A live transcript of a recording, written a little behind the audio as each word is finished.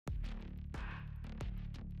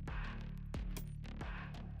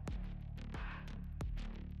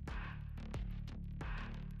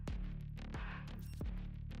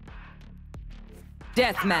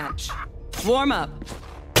Deathmatch. Warm up.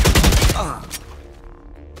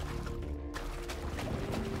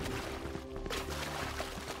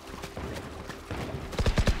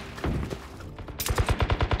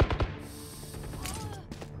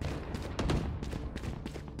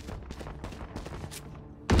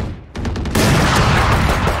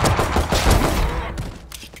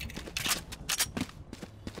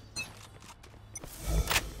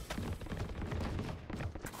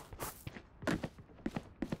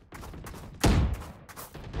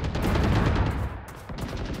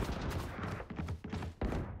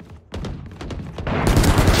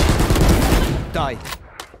 Die.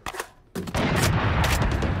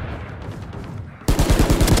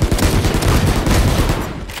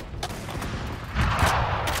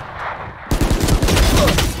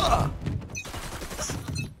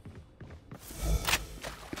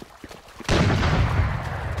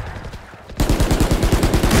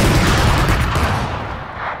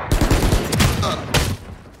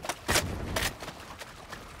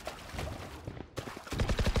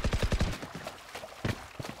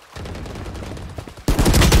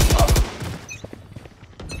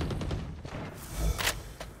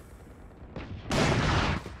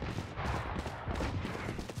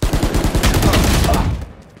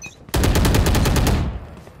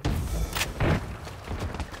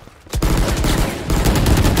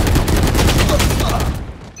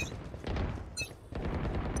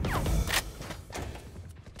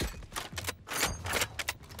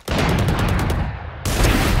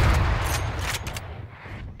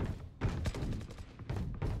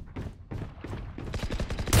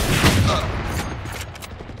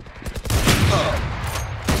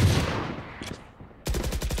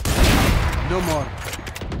 No more.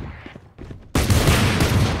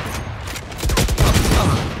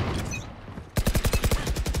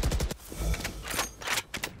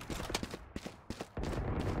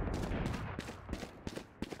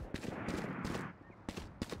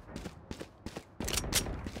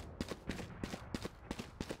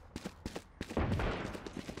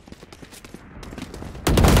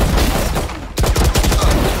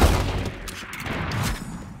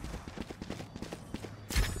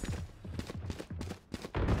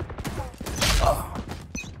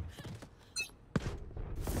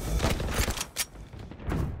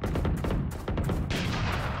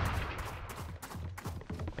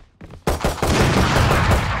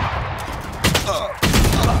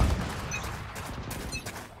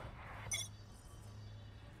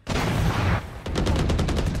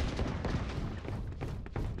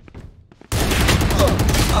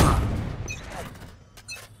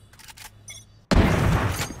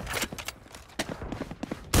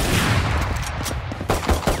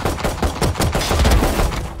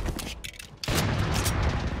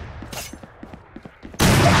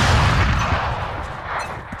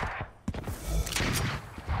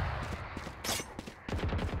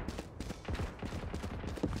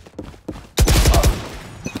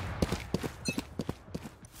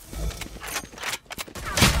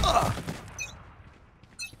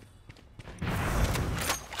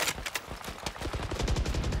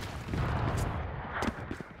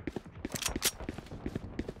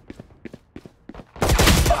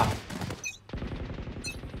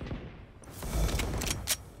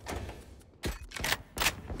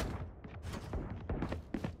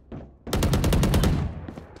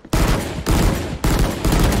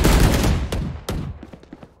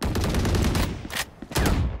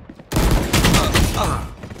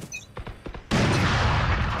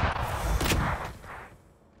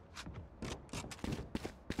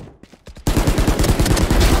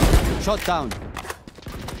 Shot down.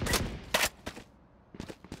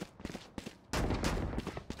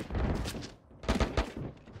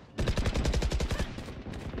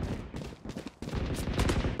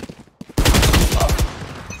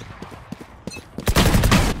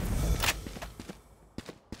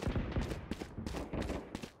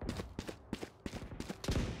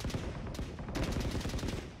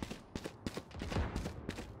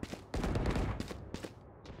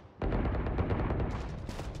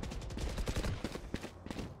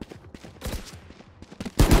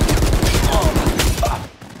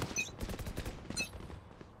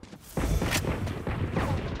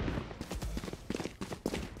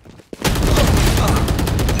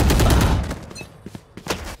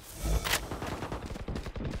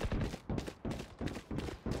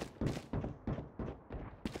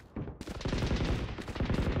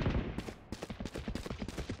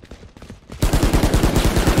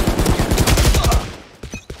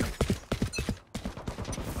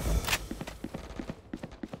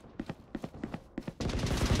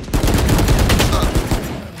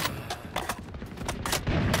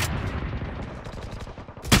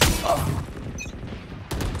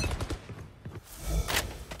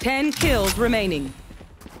 10 kills remaining.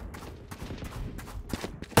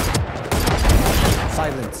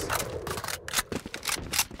 Silence.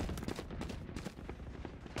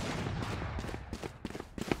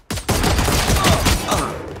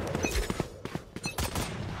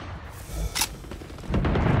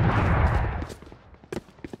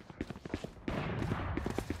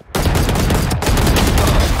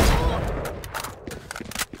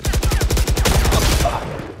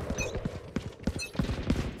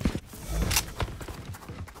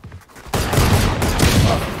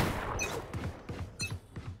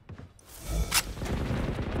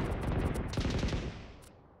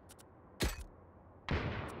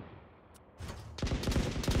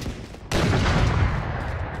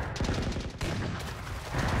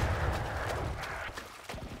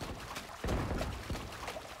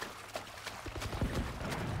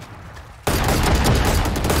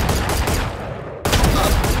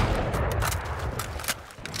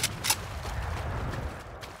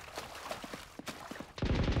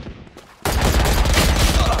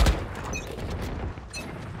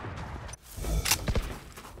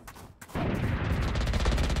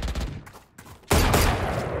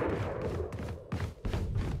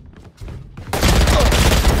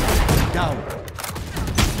 Down.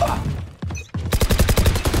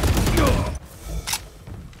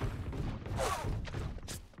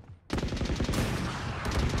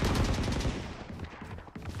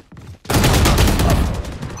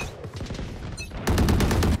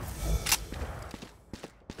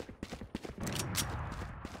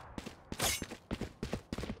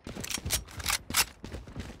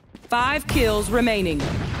 5 kills remaining.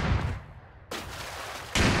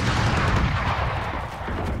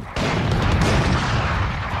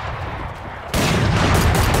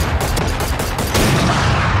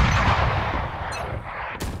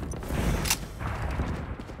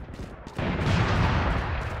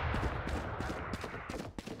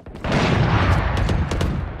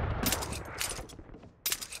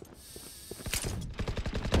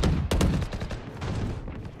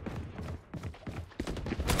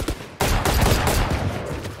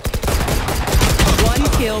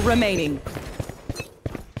 Kill remaining.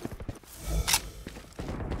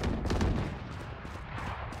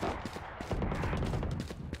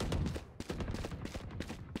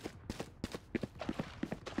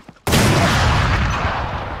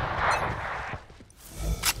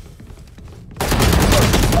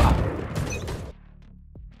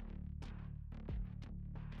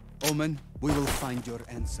 Omen, we will find your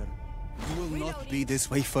answer. You will not be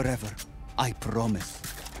this way forever. I promise.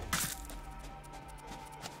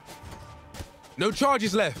 No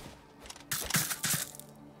charges left.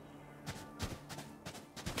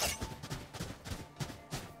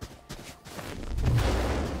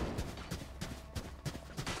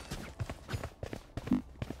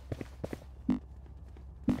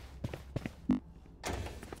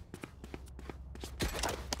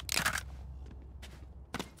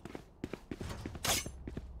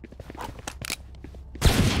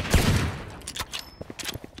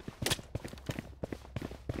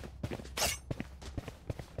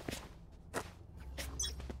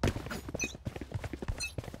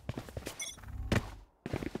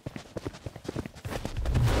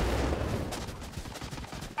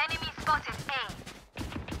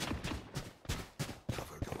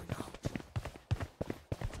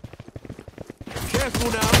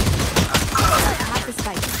 Careful now. Have the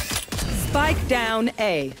spike. Spike down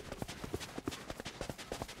A.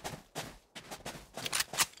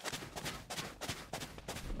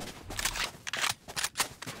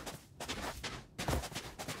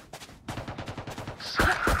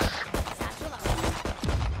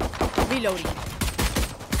 Reloading.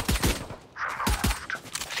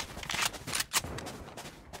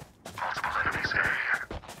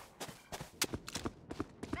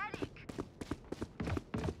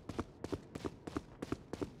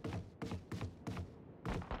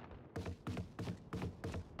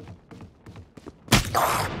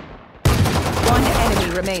 One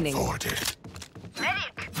enemy remaining. Forwarded.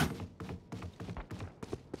 Medic!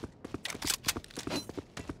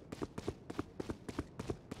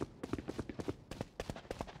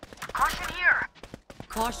 Caution here!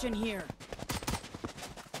 Caution here.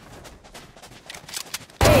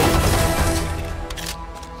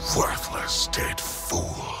 Worthless dead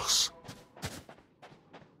fools.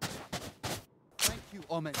 Thank you,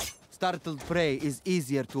 Omen. Startled prey is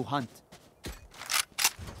easier to hunt.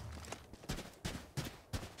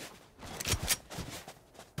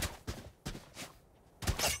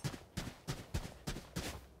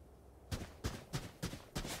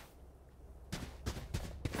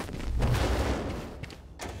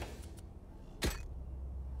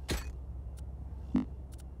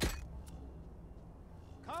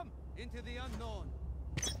 unknown.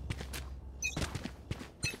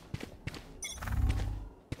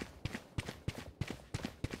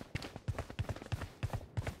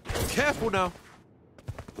 Careful now.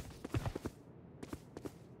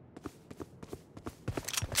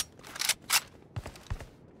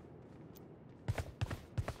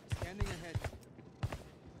 Scanning ahead.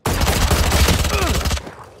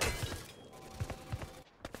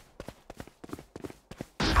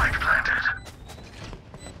 Spike planted.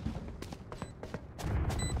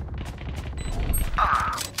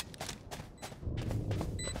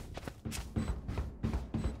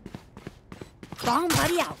 Bomb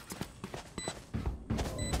buddy out.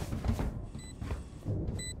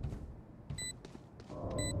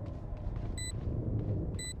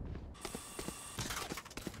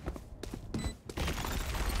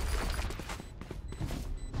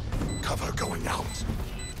 Cover going out.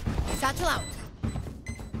 Satchel out.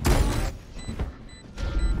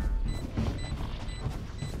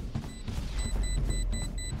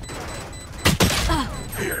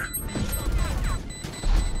 Here.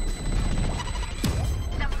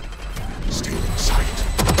 Stay in sight.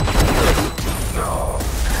 No.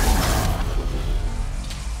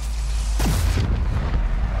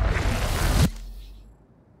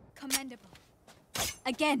 Commendable.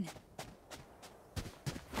 Again.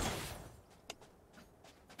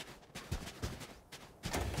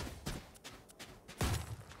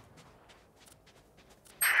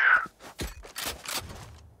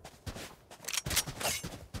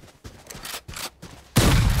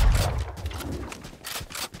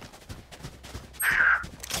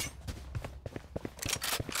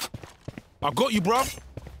 I got you, bruv.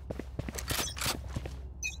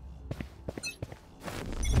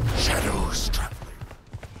 Shadows traveling.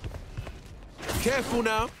 Careful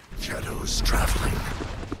now. Shadows traveling.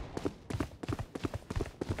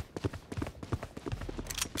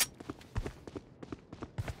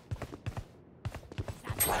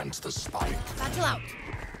 Plant the spike. Satchel out.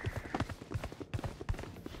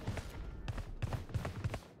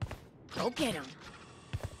 Go get him.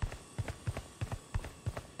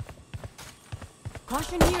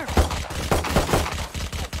 Caution here.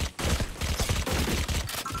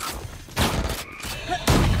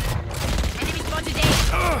 Enemy spotted A.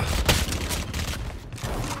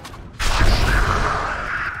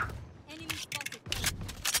 Enemy spotted.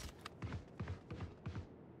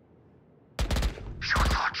 You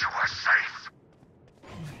thought you were safe.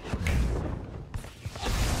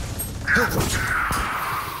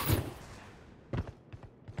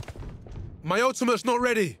 My ultimate's not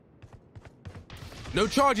ready. No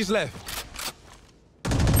charges left.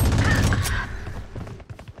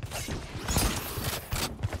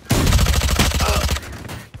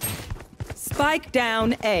 Spike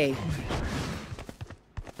down A.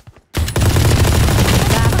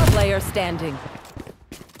 Last player standing.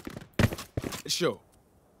 Sure.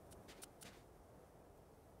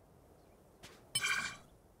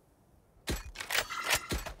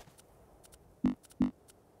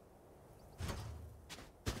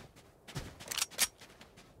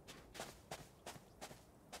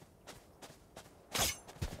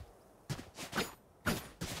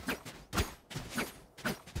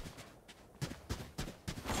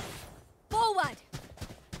 Forward.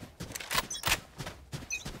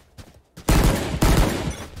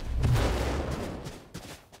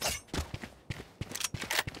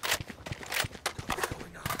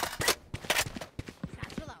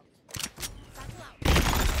 Satchel out. Satchel out.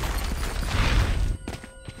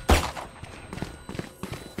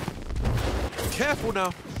 Careful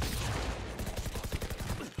now.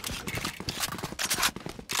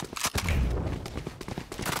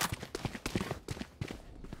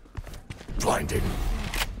 Blinding.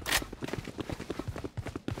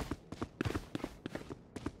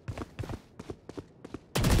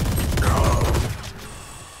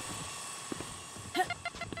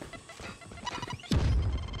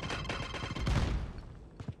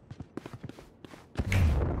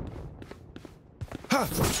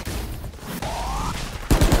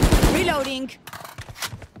 Reloading.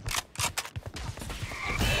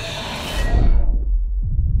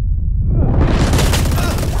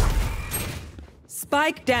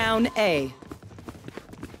 Spike down A.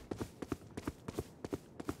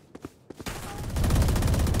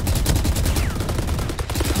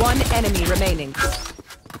 One enemy remaining.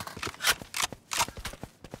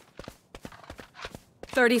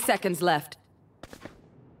 30 seconds left.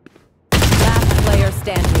 Last player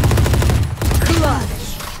standing.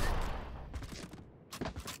 Clutch.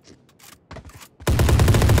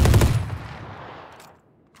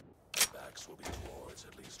 Backs will be towards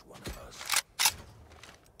at least one of us.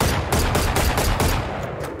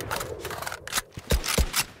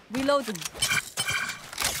 Reloading.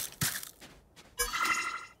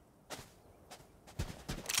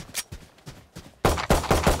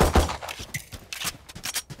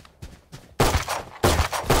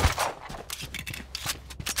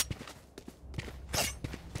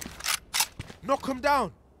 Knock him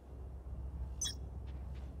down.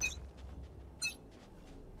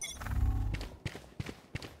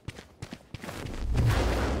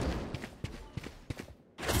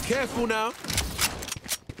 Careful now.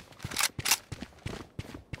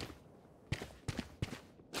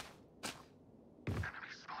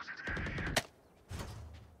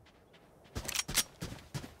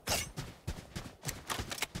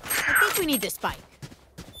 I think we need the spike.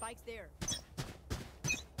 Spike's there.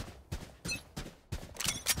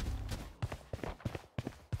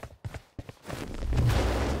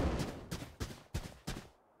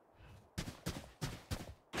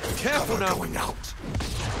 Careful now. Going out.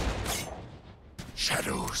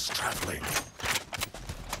 Shadows traveling.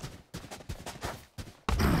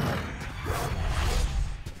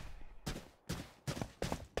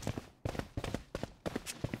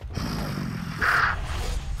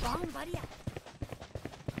 Wrong, buddy.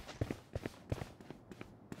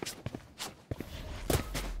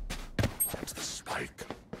 That's the spike.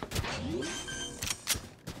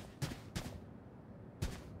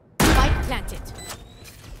 Spike planted.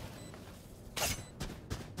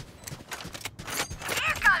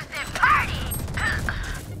 Here comes the party!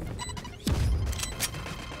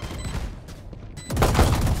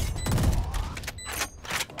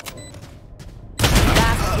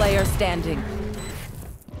 Last player standing.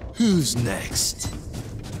 Who's next?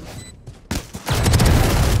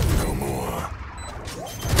 No more.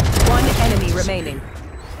 One enemy remaining.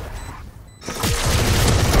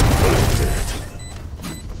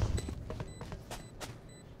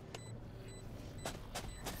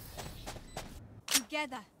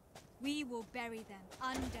 Together, we will bury them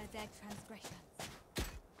under their transgressions.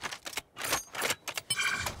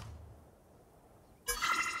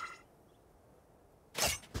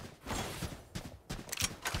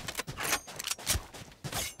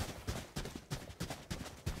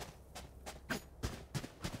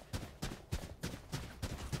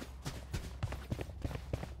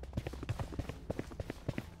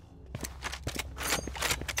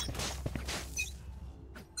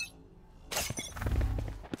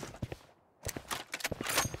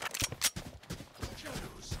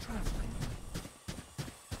 Shadows traveling.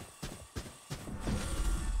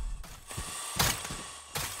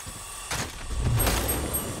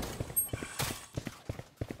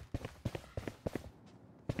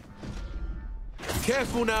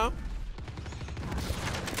 Careful now.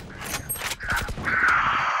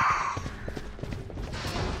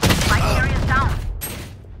 Spike area's down.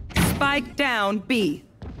 Spike down B.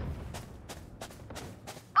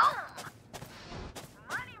 Boom!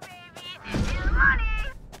 Money, baby! This is money!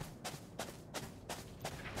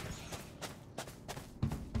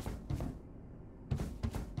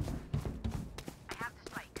 I have the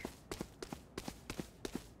spike.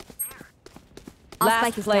 There. Last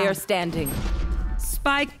spike is player down. standing.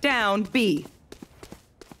 Spike down B.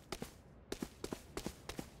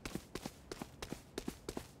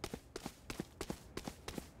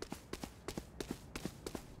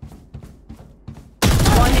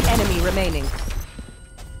 One enemy remaining.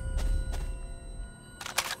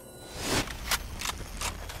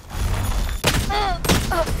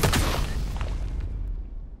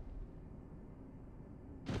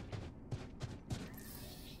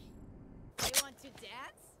 You want to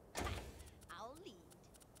dance? I'll lead.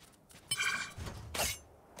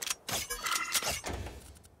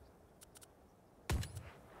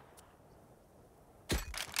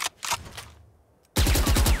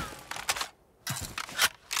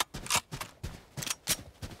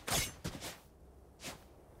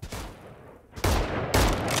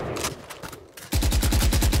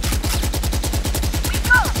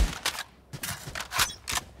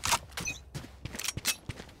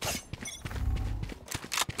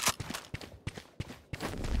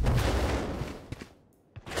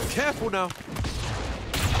 Careful now.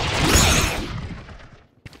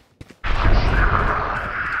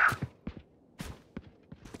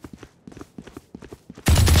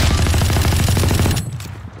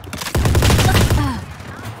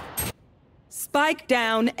 Spike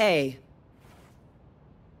down A.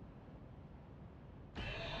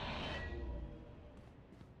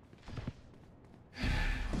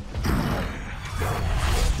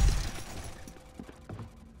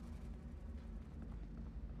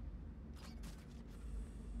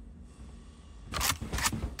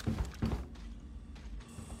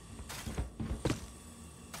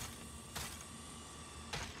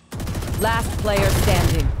 Last player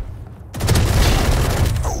standing.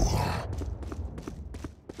 Oh.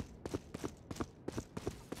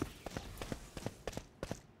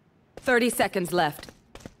 30 seconds left.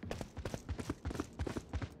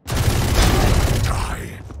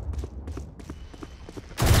 Die.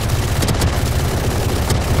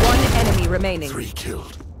 One enemy remaining. 3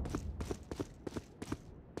 killed.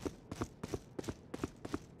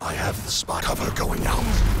 I have the spot cover going out.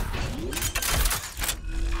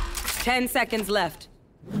 10 seconds left.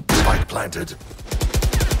 Spike planted.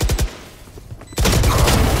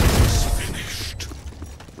 It's finished.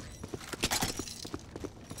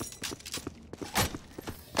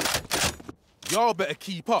 Y'all better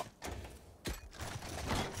keep up.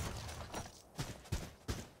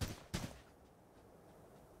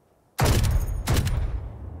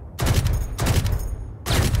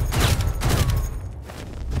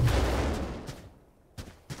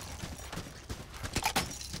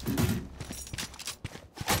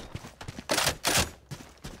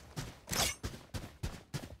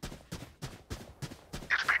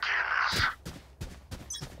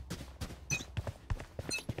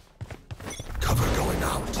 Cover going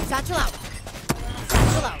out. Satchel out.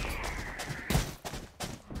 Satchel out.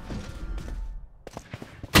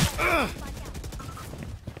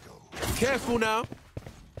 Careful now.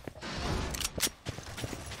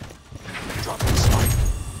 Dropping spike.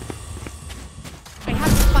 I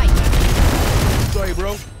have the spike. Sorry,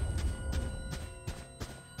 bro.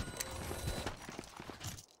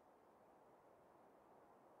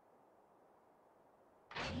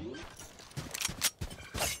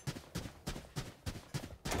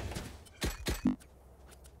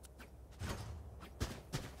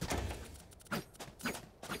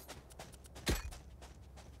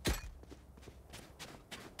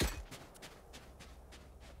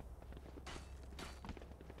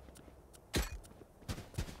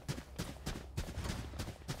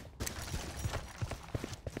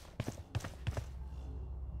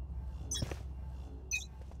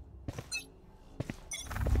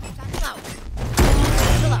 Satchel out.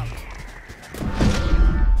 Satchel out.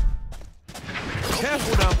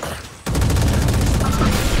 Careful now.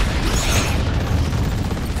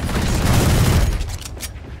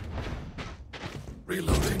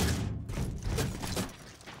 Reloading.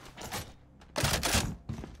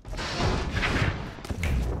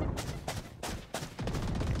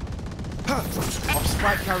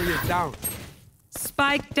 Spike carrier down.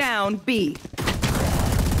 Spike down B.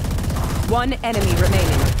 One enemy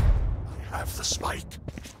remaining. I have the spike.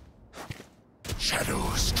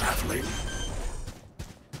 Shadows traveling.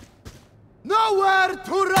 Nowhere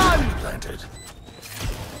to run! Planted.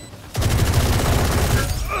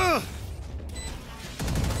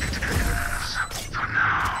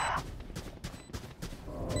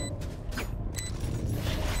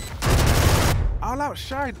 I'll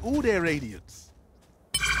outshine all their radiance.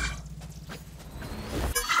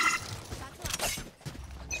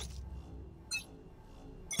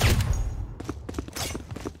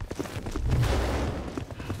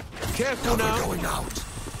 Careful Cover now. going out.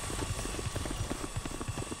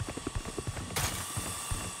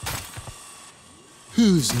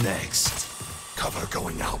 Who's next? Cover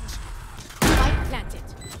going out. Spike planted.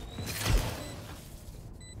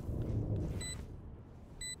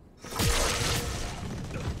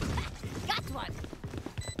 Got one.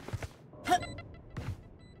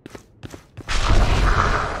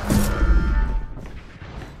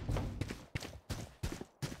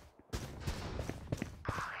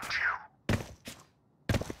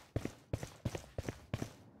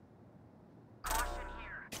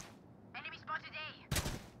 Enemy spotted A.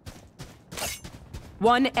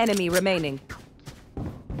 One enemy remaining.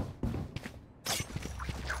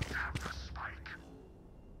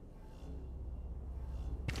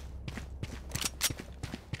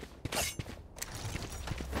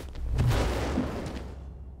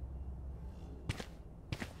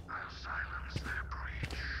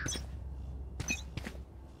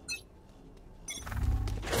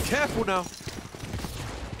 Careful now.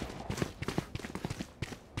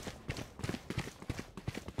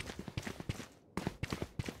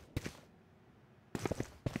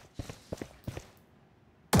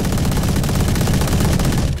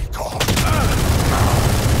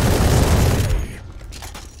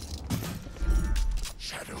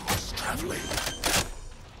 Shadows traveling.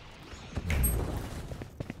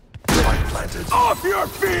 Spike planted. Off your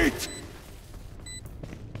feet!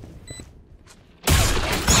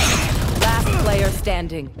 Last player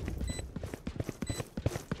standing.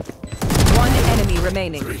 One enemy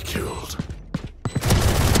remaining. 3 killed.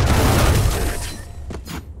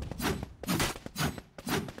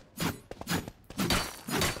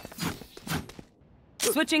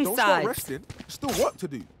 Switching Don't start sides. resting. There's still work to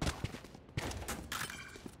do.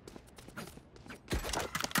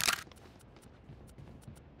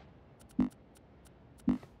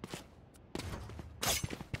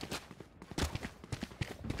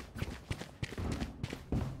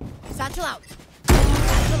 Satchel out.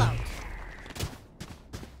 Satchel out.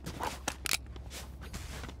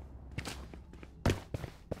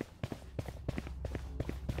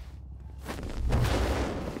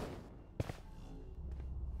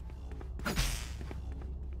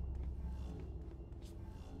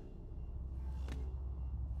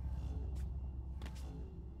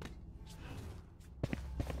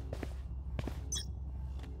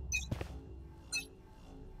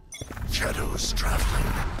 Shadows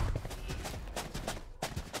traveling.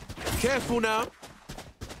 Careful now.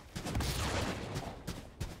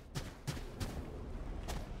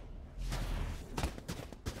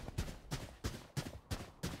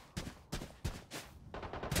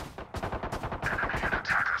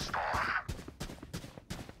 Attacker spawn.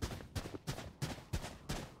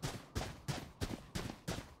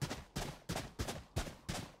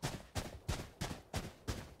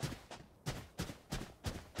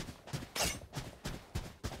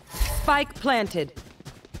 Spike planted.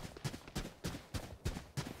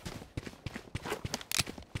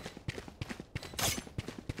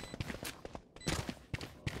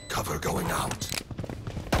 Cover going out.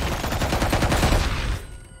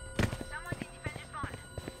 Someone in defender spawn.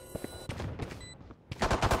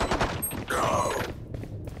 No.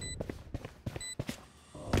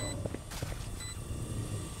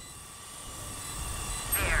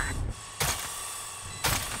 There.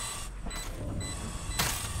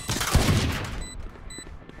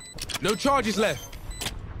 No charges left.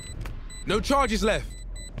 No charges left.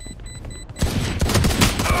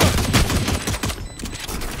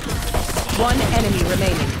 One enemy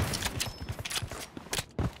remaining.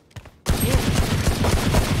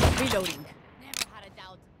 Reloading. Never had a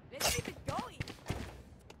doubt. Let's keep it going.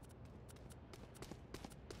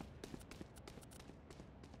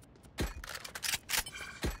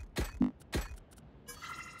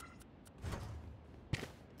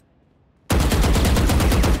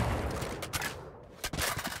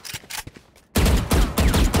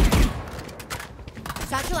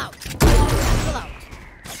 Satchel out. Satchel out.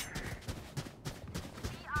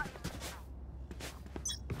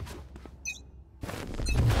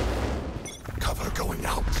 Cover going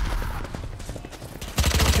out.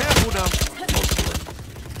 Careful now.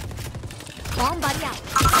 Bomb buddy out.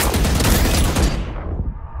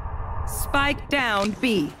 Spike down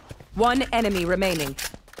B. One enemy remaining.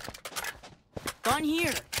 Gone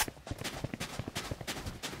here.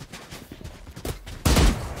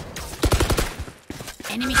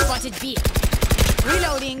 Enemy spotted B.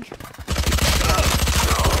 Reloading.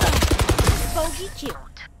 Bogey killed.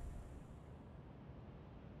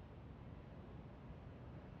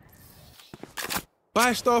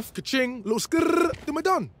 Buy stuff, ka-ching, little skrrr, then we're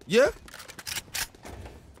done. Yeah?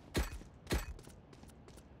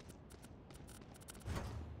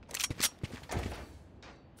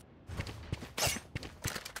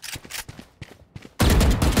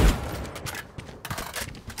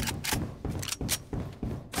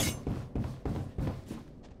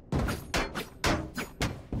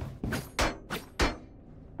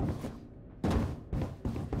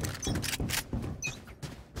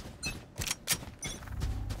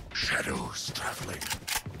 Shadows traveling.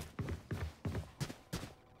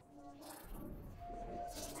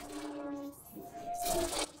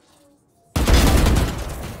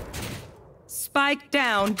 Spike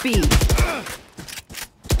down B.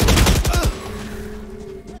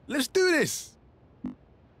 Let's do this.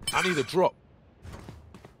 I need a drop.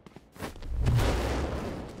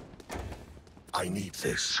 I need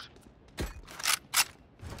this.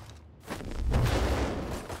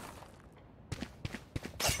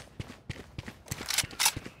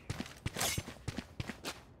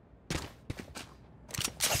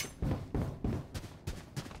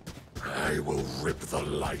 I will rip the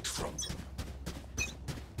light from them.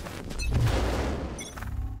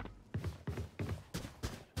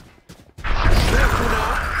 Careful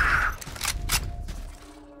now.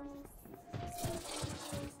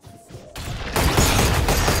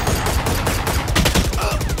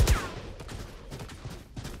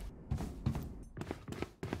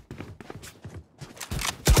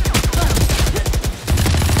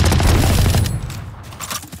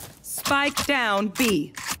 Spike down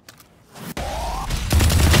B.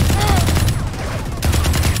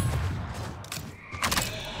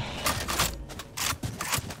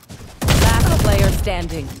 Last player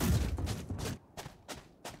standing.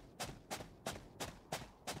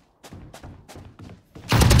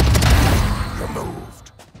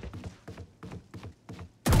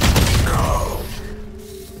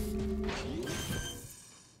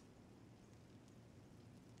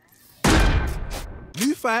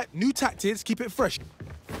 fight, new tactics, keep it fresh.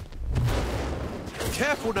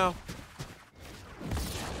 Careful now.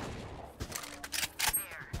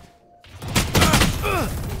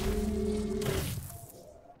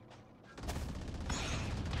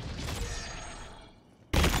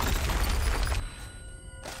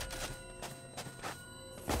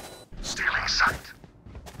 Stealing sight.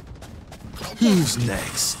 Who's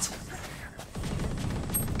next?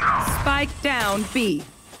 Spike down B.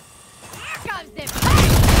 Here comes the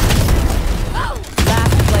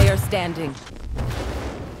Last player standing.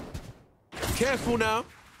 Careful now.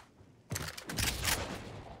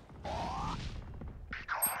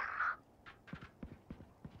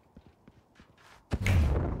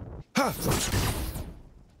 Ha!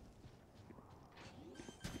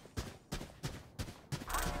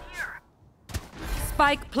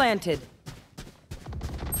 Spike planted.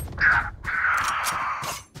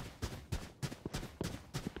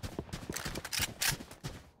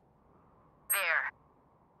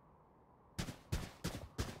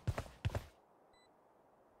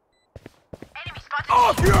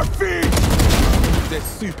 Off your feet! They're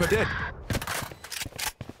super dead.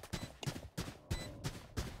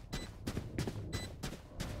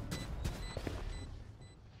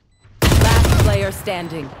 Last player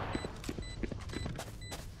standing.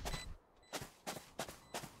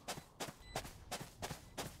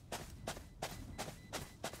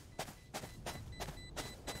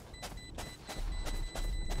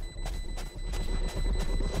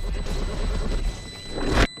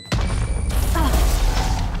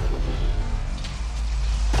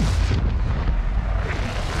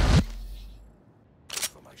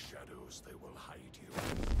 For my shadows, they will hide you.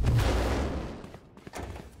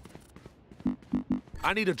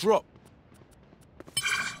 I need a drop.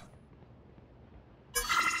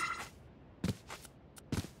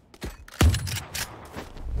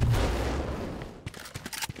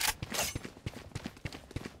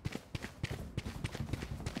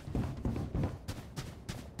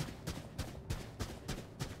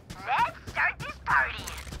 Let's start this party.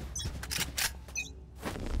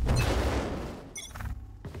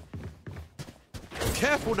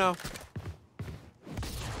 Careful now.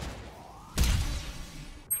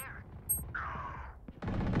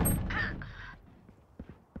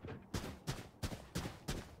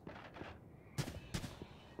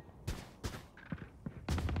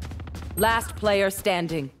 Last player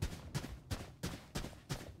standing.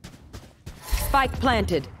 Spike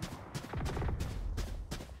planted.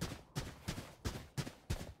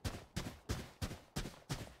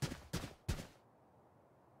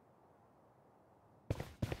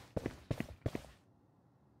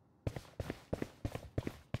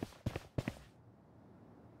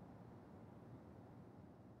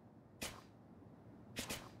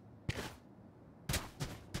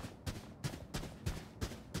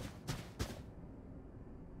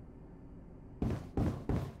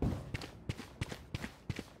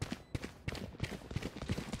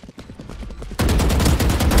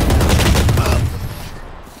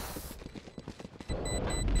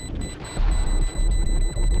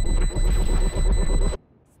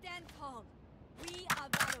 Stand tall. We are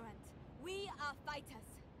Valorant. We are fighters.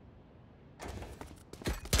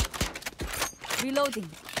 Reloading.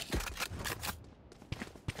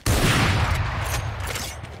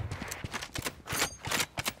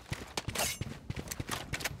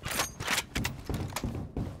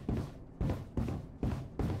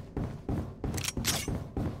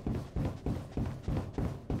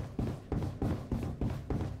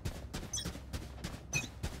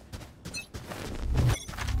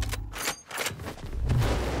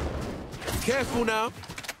 Careful now.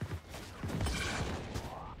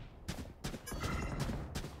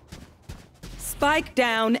 Spike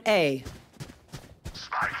down A.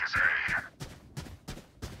 Spike is A.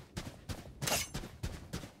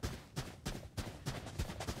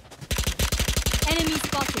 enemy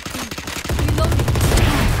spotted.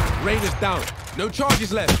 Reloading. Rain is down. No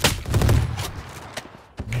charges left.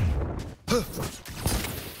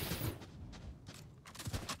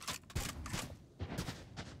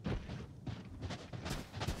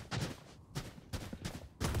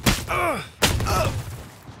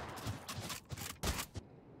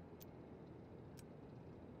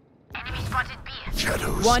 Enemy spotted B.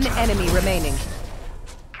 Shadows. One enemy remaining.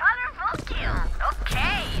 Colorful kill.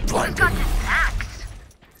 Okay. Blinding. Got the snacks.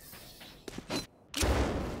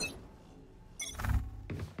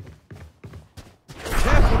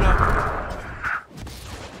 Careful now.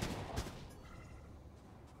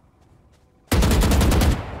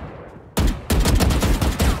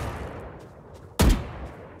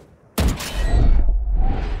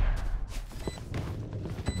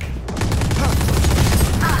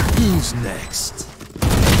 Who's next?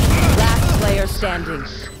 Last player standing. I'll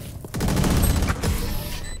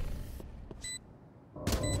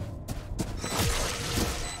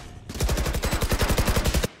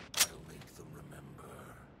make them remember.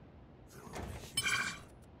 They're only human.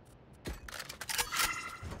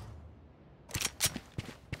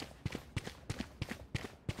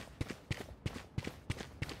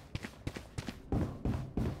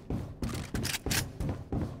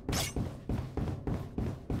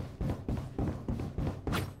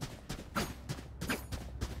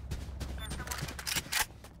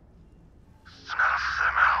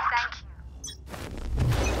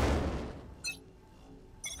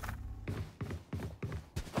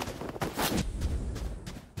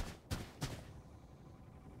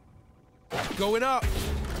 Going up.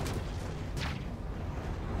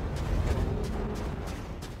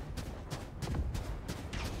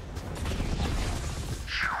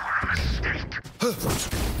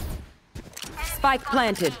 Spike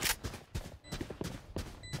planted.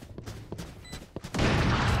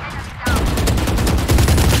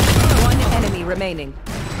 One enemy remaining.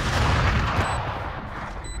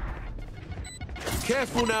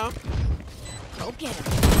 Careful now. Go get him.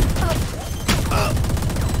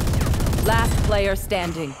 Last player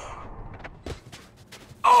standing.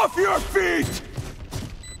 Off your feet!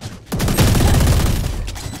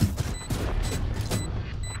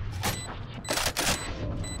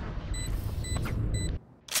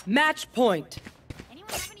 Match point.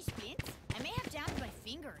 Anyone have any splints? I may have downed my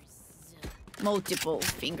fingers. Multiple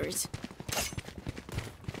fingers.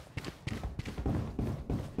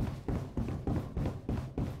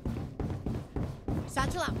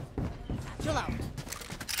 Satchel out. Satchel out.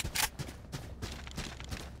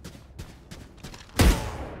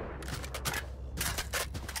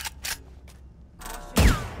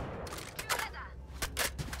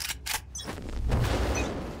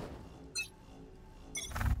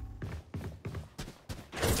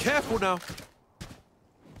 Careful now.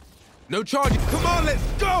 No charges. Come on, let's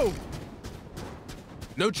go.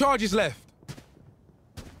 No charges left.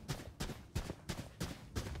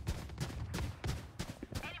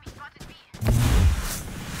 Enemy spotted B.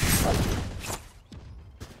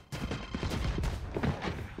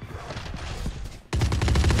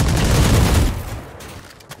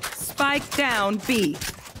 Spike down B.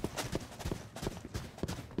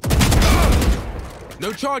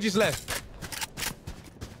 No charges left.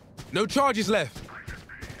 No charges left.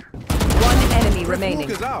 One enemy remaining.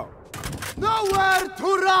 Walker's out. Nowhere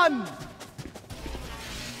to run!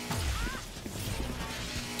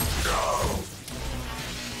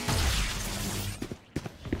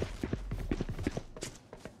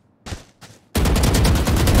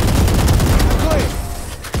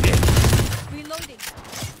 Reloading.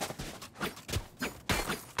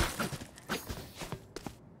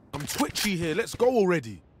 I'm twitchy here. Let's go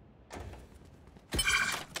already.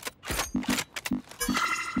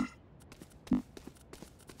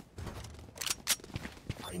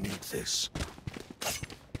 I need this.